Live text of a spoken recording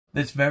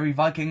This very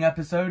Viking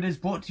episode is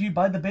brought to you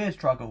by the Beer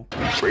Struggle.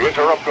 We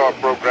interrupt our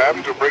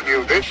program to bring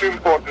you this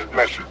important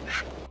message.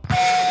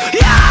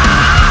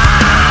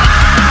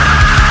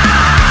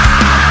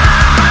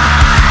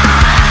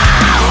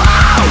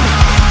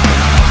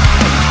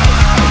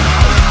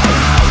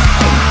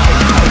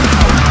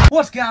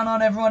 What's going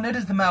on, everyone? It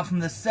is the Mal from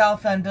the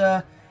South,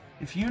 and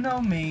if you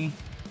know me,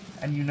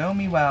 and you know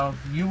me well,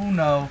 you will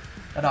know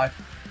that I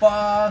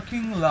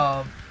fucking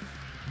love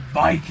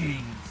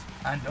Vikings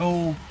and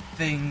all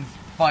things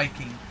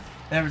Viking.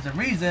 There is a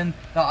reason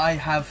that I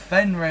have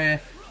Fenrir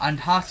and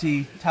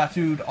Hati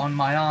tattooed on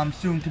my arm,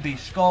 soon to be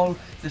Skoll.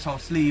 This whole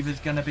sleeve is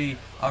going to be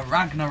a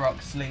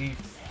Ragnarok sleeve.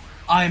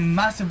 I'm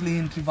massively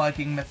into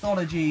Viking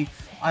mythology.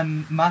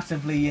 I'm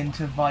massively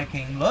into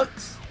Viking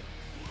looks.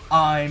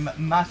 I'm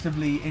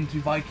massively into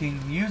Viking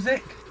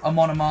music. I'm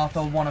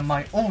Monomartha, one of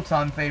my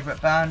all-time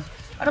favourite bands.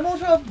 And I'm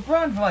also a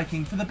brand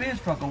Viking for the Beer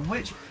Struggle,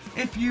 which,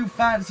 if you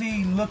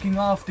fancy looking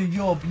after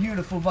your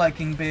beautiful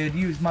Viking beard,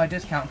 use my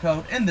discount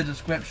code in the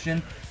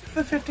description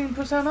for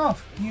 15%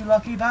 off, you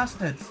lucky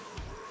bastards.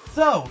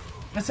 So,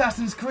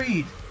 Assassin's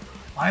Creed.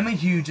 I'm a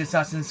huge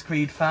Assassin's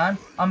Creed fan.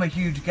 I'm a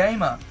huge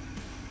gamer.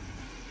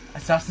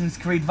 Assassin's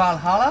Creed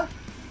Valhalla?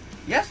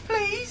 Yes,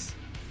 please.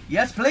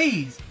 Yes,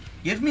 please.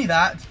 Give me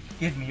that.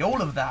 Give me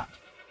all of that.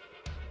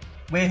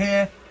 We're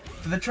here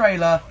for the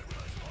trailer.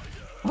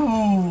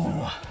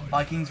 Ooh,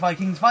 Vikings,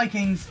 Vikings,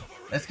 Vikings.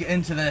 Let's get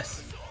into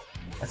this.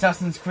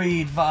 Assassin's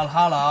Creed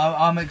Valhalla.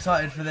 I'm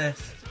excited for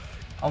this.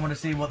 I want to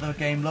see what the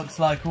game looks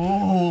like.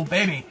 Ooh,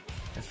 baby.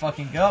 Let's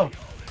fucking go.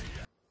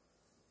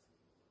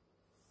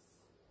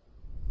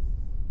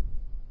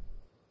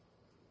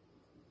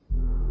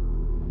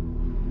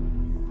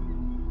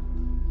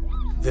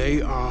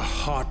 They are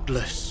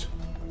heartless.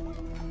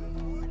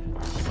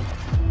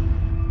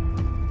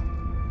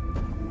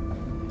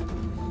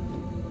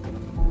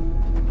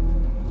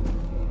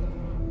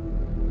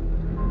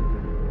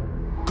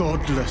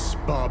 Godless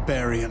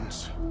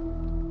barbarians.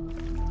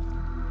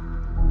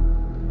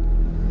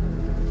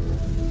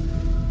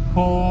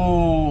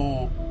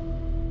 Oh.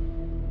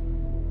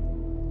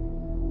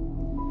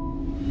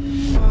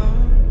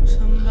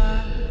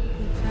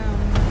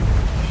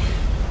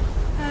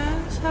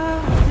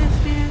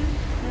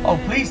 Oh,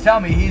 please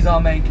tell me he's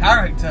our main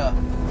character.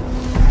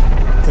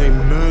 They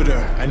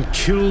murder and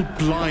kill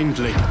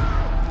blindly.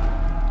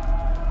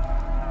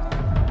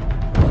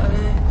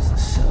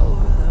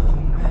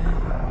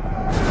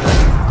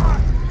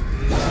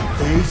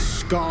 They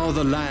scour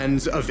the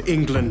lands of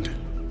England.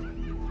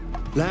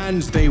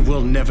 Lands they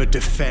will never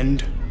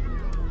defend,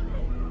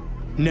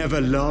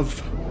 never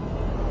love.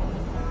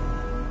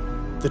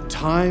 The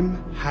time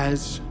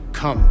has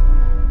come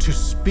to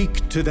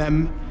speak to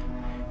them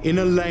in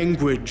a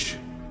language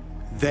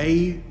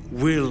they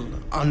will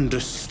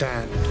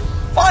understand.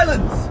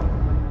 Violence!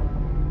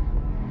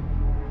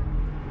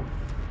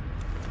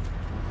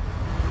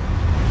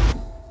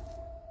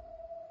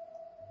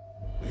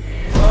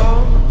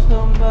 Oh,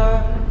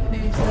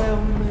 somebody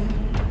tell me.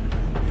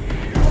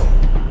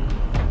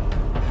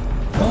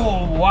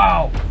 Oh,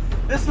 wow.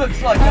 This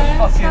looks like a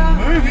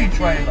fucking movie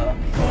trailer.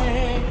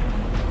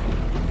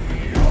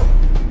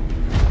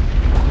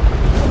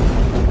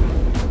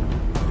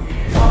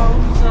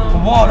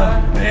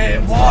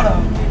 What a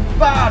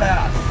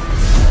badass.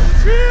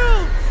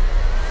 Shield!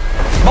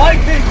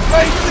 Vikings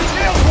raise the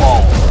shield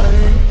wall!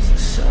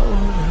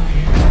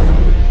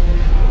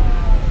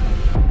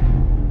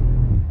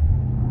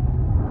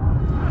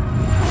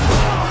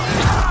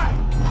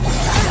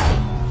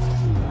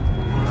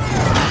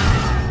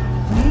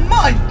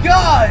 My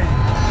God!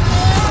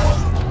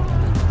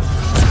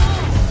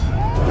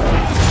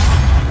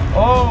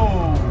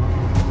 Oh!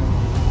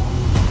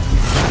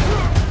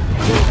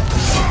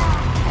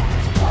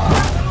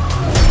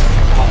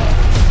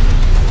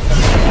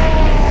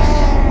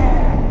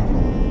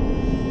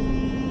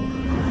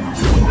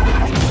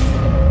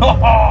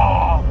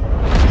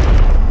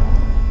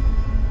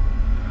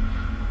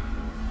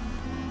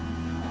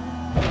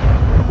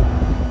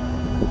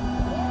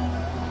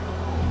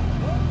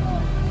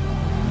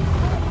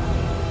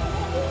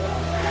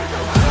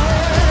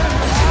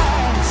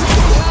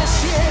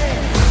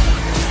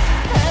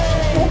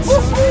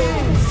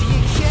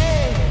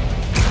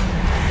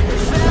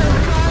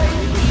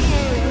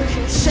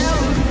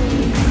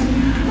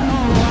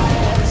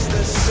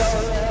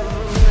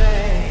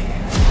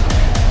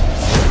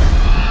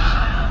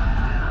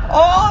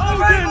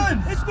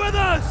 It's with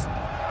us!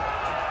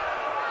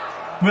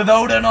 With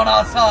Odin on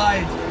our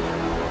side!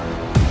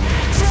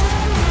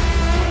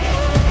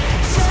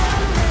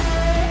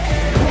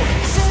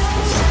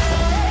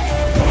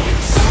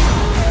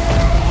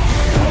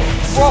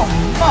 Whoa,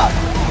 fuck!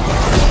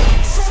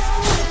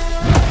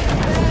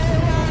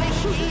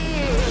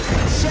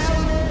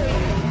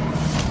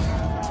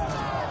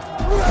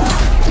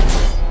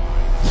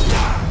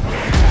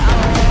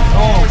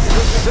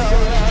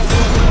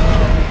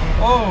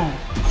 Oh!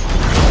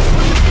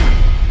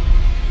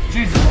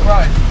 Jesus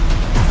Christ!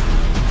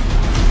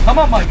 Come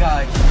on, my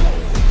guy!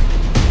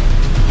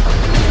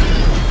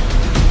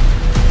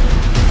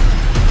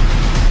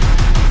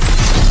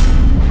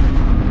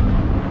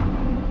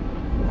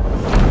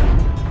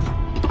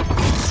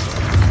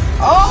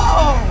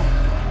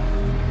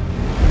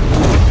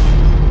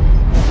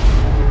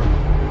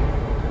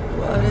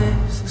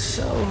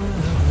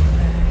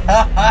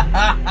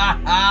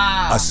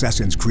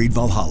 Assassin's Creed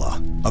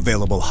Valhalla,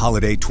 available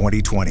holiday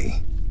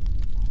 2020.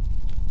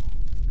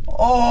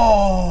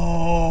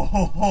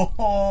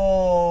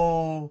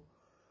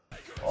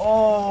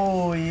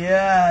 Oh,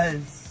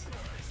 yes.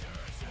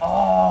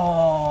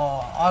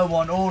 Oh, I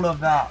want all of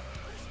that.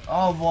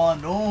 I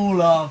want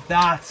all of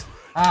that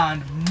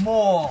and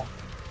more.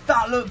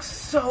 That looks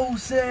so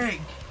sick.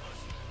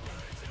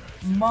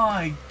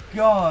 My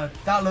God,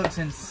 that looks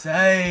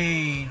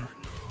insane.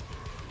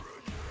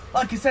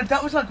 Like I said,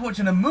 that was like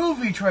watching a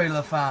movie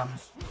trailer, fam.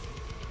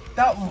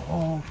 That,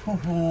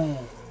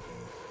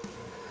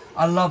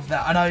 I love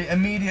that, and I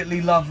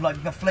immediately love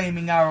like the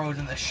flaming arrows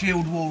and the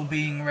shield wall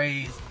being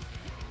raised.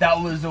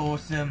 That was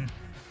awesome.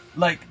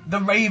 Like the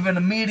Raven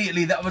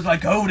immediately, that was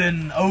like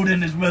Odin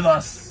is with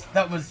us.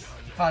 That was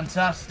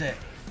fantastic.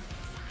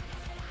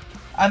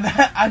 And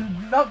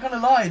I'm not gonna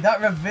lie, that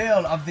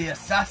reveal of the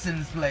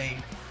Assassin's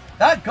Blade,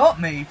 that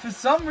got me. For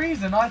some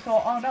reason, I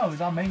thought, oh no,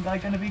 is our main guy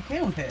gonna be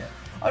killed here?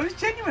 I was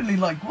genuinely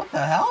like, what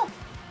the hell?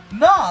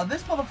 Nah,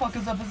 this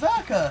motherfucker's a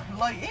berserker.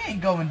 Like, he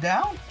ain't going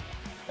down.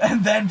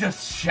 And then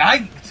just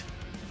shanked.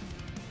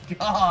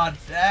 God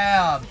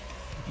damn.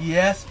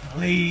 Yes,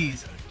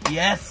 please.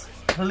 Yes,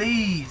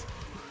 please.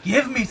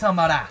 Give me some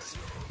of that.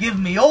 Give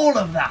me all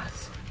of that.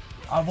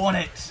 I want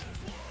it.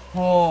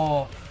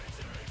 Oh.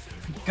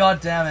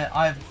 God damn it.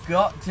 I've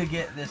got to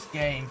get this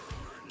game.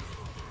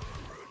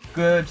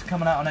 Good.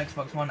 Coming out on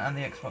Xbox One and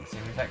the Xbox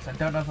Series X. I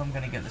don't know if I'm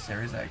going to get the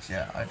Series X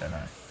yet. I don't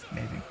know.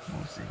 Maybe.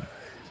 We'll see.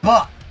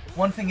 But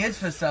one thing is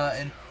for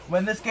certain.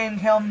 When this game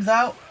comes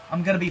out,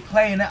 I'm going to be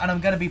playing it, and I'm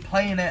going to be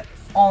playing it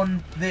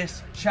on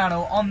this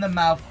channel, on the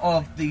Mouth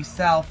of the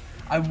South.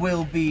 I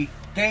will be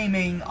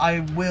gaming, I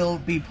will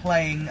be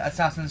playing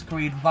Assassin's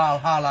Creed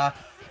Valhalla,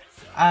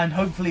 and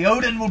hopefully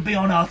Odin will be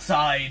on our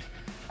side,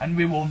 and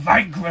we will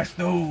vanquish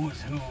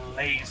those who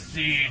lay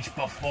siege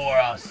before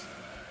us.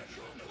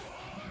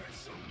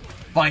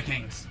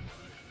 Vikings.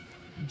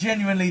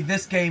 Genuinely,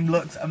 this game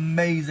looks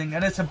amazing,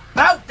 and it's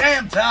about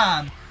damn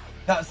time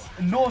that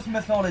Norse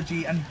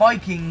mythology and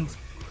Vikings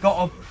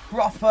got a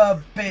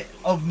proper bit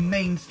of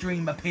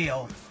mainstream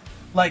appeal.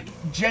 Like,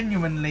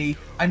 genuinely,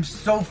 I'm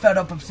so fed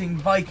up of seeing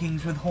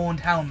Vikings with horned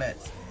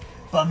helmets.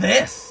 But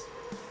this,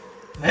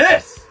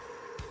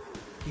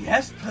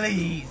 yes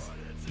please,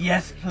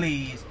 yes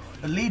please.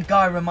 The lead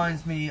guy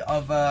reminds me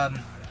of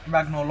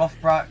Ragnar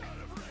Lothbrok.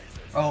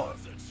 Oh,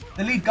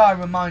 the lead guy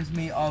reminds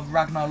me of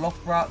Ragnar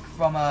Lothbrok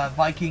from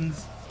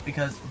Vikings,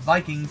 because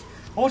Vikings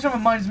also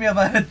reminds me of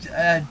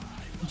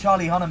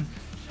Charlie Hunnam,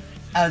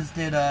 as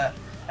did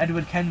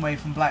Edward Kenway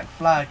from Black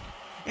Flag.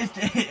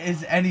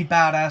 Is any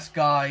badass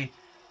guy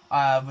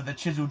with a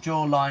chiseled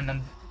jawline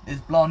and is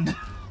blonde.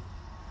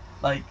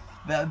 Like,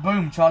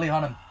 boom, Charlie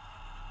Hunnam.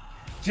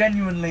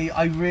 Genuinely,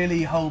 I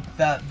really hope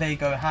that they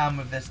go ham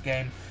with this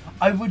game.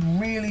 I would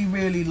really,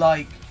 really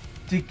like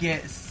to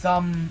get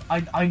some...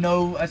 I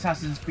know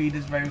Assassin's Creed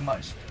is very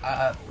much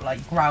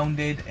like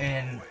grounded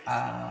in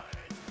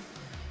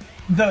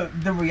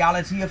the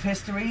reality of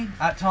history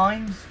at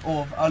times,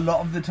 or a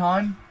lot of the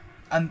time,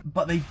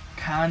 but they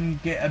can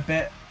get a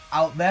bit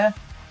out there.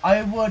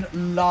 I would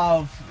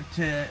love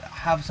to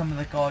have some of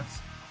the gods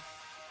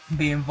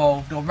be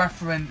involved or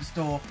referenced,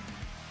 or,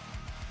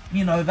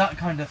 you know, that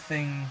kind of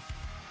thing.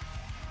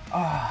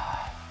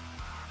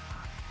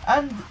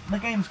 And the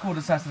game's called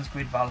Assassin's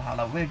Creed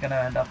Valhalla. We're going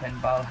to end up in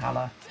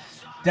Valhalla,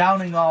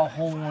 downing our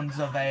horns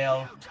of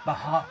ale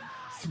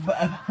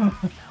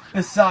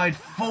beside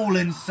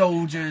fallen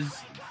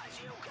soldiers,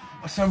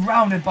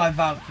 surrounded by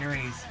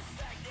Valkyries.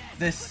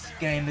 This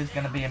game is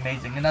going to be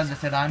amazing, and as I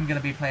said, I'm going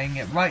to be playing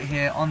it right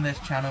here on this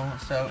channel,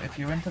 so if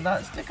you're into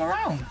that, stick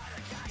around.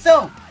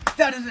 So,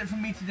 that is it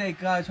from me today,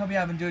 guys. Hope you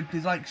have enjoyed.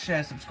 Please like,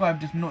 share, subscribe,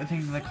 just naughty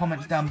things in the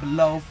comments down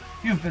below.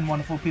 You've been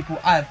wonderful people.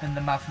 I have been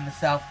the Mouth from the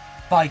South,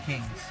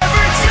 Vikings.